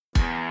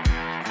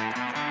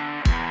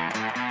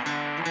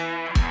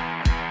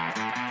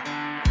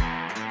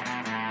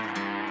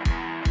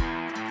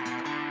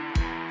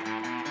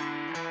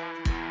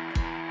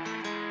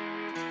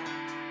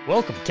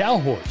Welcome,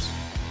 Cowhorse,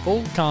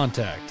 Full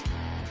Contact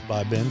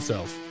by Ben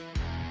Self,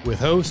 with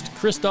host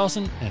Chris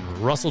Dawson and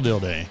Russell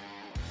Dilday.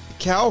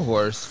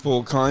 Cowhorse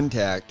Full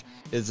Contact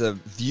is a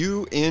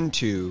view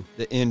into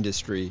the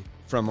industry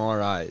from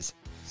our eyes,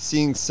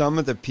 seeing some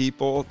of the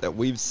people that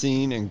we've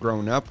seen and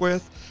grown up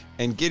with,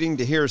 and getting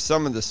to hear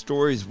some of the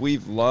stories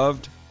we've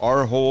loved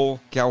our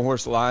whole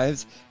Cowhorse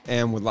lives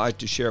and would like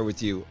to share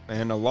with you.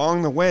 And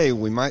along the way,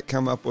 we might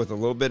come up with a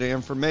little bit of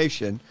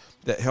information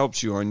that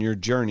helps you on your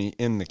journey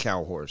in the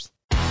Cowhorse.